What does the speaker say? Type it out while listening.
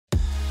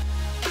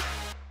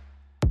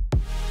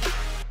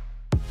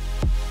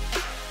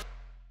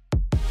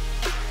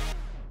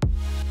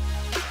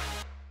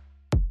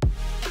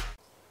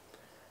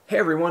Hey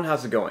everyone,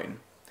 how's it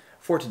going?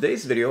 For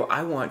today's video,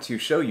 I want to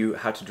show you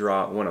how to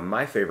draw one of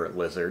my favorite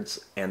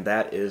lizards, and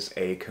that is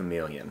a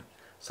chameleon.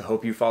 So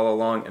hope you follow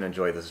along and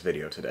enjoy this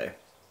video today.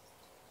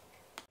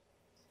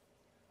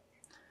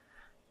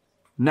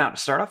 Now, to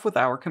start off with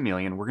our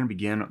chameleon, we're going to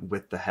begin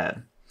with the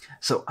head.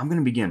 So I'm going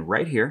to begin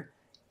right here,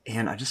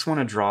 and I just want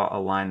to draw a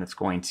line that's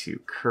going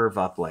to curve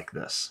up like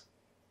this.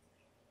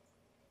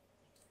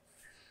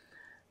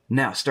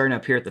 Now, starting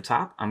up here at the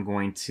top, I'm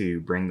going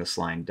to bring this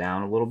line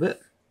down a little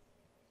bit.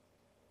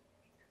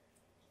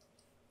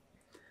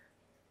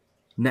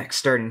 Next,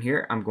 starting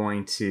here, I'm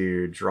going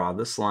to draw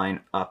this line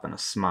up in a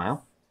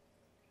smile,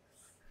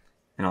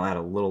 and I'll add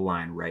a little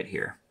line right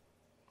here.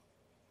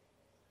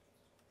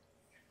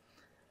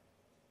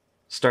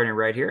 Starting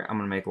right here, I'm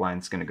going to make a line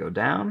that's going to go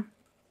down,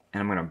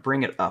 and I'm going to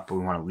bring it up, but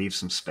we want to leave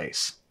some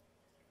space.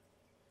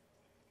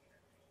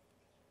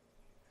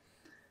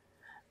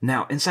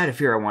 Now, inside of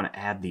here, I want to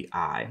add the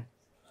eye.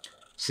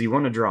 So you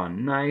want to draw a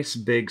nice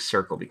big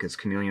circle because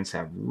chameleons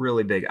have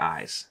really big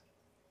eyes.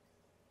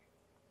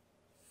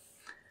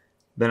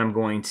 Then I'm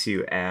going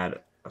to add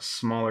a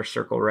smaller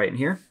circle right in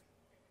here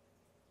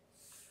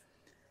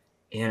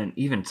and an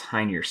even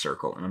tinier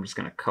circle, and I'm just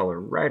going to color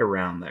right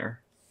around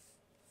there.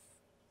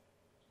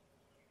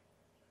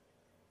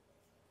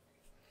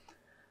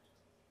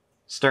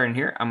 Starting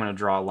here, I'm going to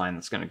draw a line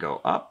that's going to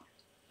go up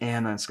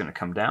and then it's going to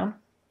come down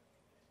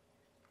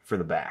for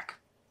the back.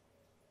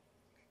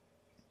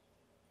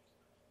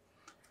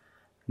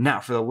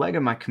 Now for the leg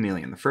of my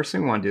chameleon, the first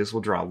thing we want to do is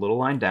we'll draw a little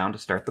line down to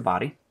start the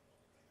body.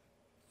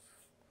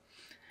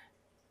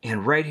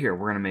 And right here,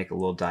 we're going to make a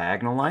little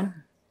diagonal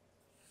line,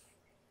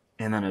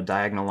 and then a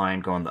diagonal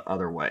line going the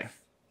other way.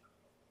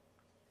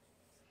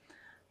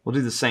 We'll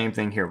do the same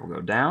thing here. We'll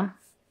go down,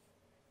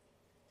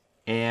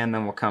 and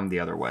then we'll come the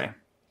other way.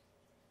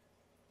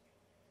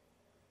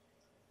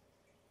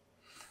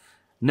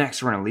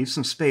 Next, we're going to leave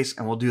some space,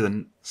 and we'll do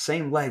the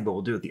same leg, but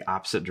we'll do it the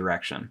opposite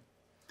direction.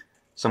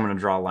 So I'm going to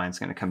draw a line that's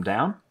going to come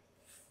down,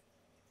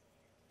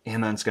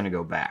 and then it's going to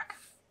go back.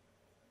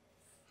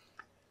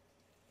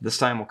 This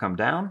time we'll come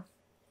down,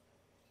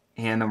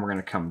 and then we're going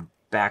to come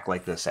back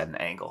like this at an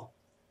angle.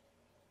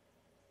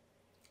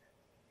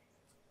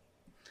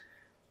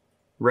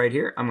 Right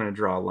here, I'm going to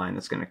draw a line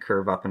that's going to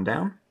curve up and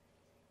down.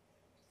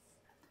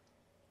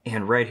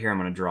 And right here, I'm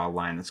going to draw a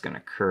line that's going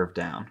to curve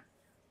down.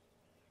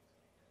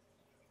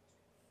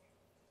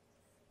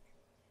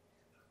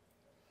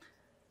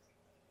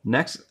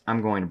 Next,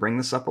 I'm going to bring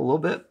this up a little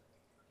bit.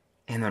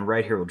 And then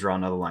right here, we'll draw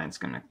another line that's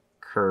going to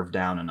curve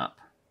down and up.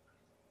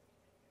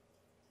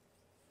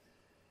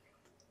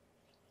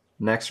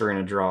 Next, we're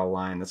going to draw a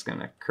line that's going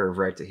to curve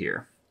right to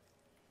here.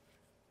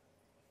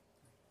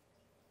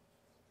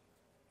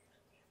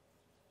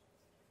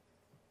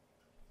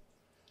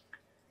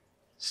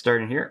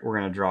 Starting here, we're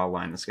going to draw a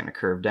line that's going to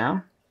curve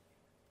down.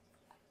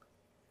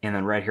 And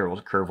then right here, we'll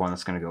curve one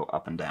that's going to go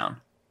up and down.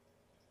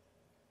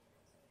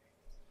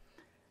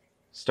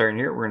 Starting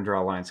here, we're going to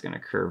draw a line that's going to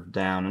curve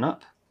down and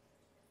up.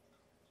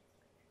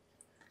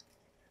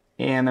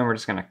 And then we're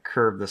just going to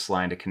curve this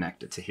line to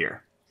connect it to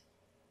here.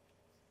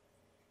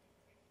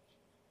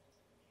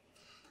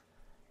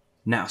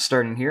 Now,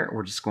 starting here,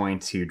 we're just going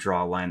to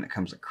draw a line that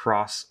comes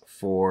across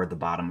for the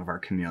bottom of our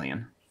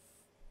chameleon.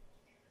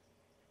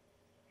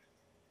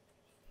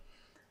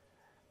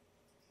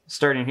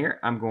 Starting here,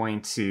 I'm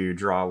going to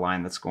draw a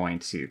line that's going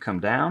to come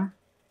down,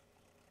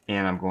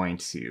 and I'm going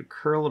to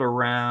curl it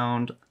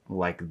around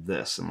like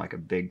this, in like a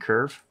big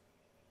curve.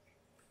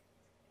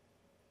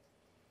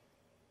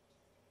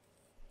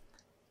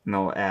 And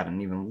then we'll add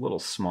an even little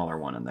smaller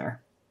one in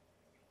there.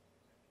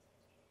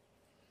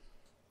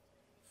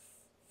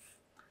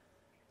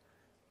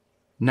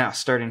 Now,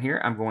 starting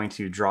here, I'm going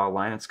to draw a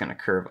line that's going to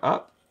curve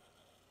up.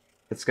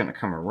 It's going to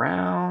come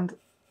around,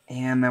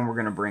 and then we're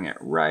going to bring it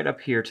right up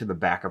here to the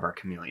back of our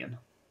chameleon.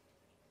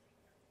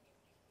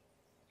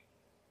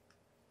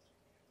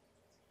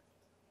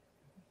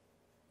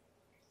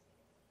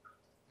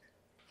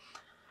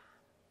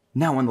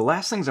 Now, one of the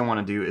last things I want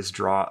to do is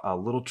draw a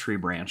little tree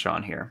branch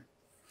on here.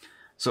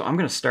 So I'm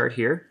going to start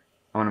here.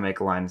 I want to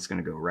make a line that's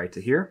going to go right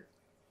to here.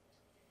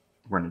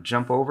 We're going to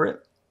jump over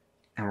it,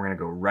 and we're going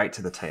to go right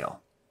to the tail.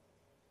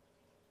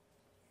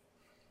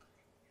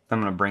 I'm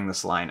going to bring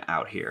this line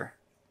out here.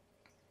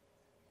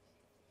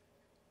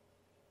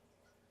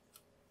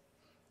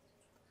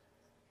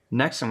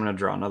 Next, I'm going to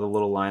draw another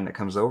little line that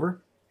comes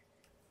over.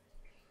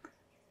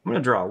 I'm going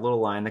to draw a little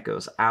line that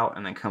goes out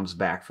and then comes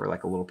back for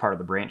like a little part of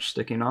the branch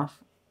sticking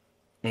off.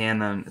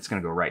 And then it's going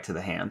to go right to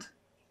the hand.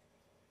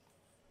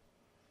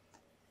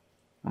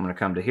 I'm going to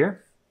come to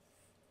here.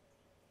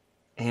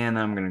 And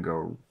then I'm going to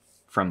go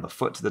from the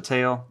foot to the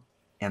tail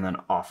and then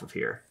off of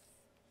here.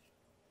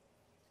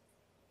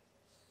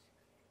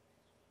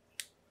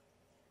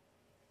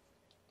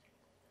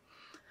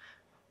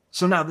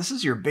 So now this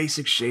is your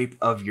basic shape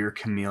of your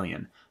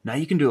chameleon. Now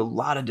you can do a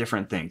lot of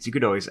different things. You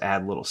could always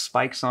add little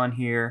spikes on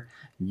here.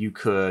 You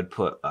could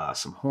put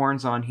some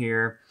horns on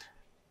here.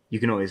 You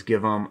can always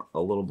give them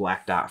a little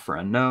black dot for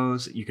a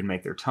nose. You can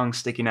make their tongue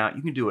sticking out.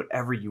 You can do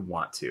whatever you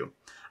want to.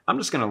 I'm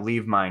just going to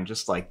leave mine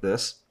just like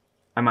this.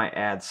 I might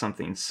add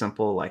something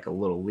simple like a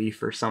little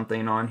leaf or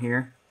something on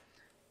here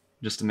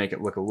just to make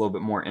it look a little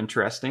bit more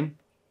interesting.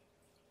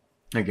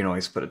 I can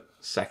always put a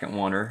second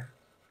one or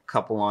a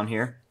couple on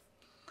here.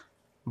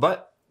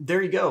 But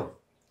there you go.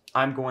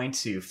 I'm going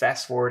to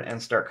fast forward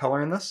and start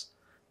coloring this.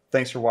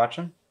 Thanks for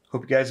watching.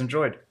 Hope you guys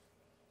enjoyed.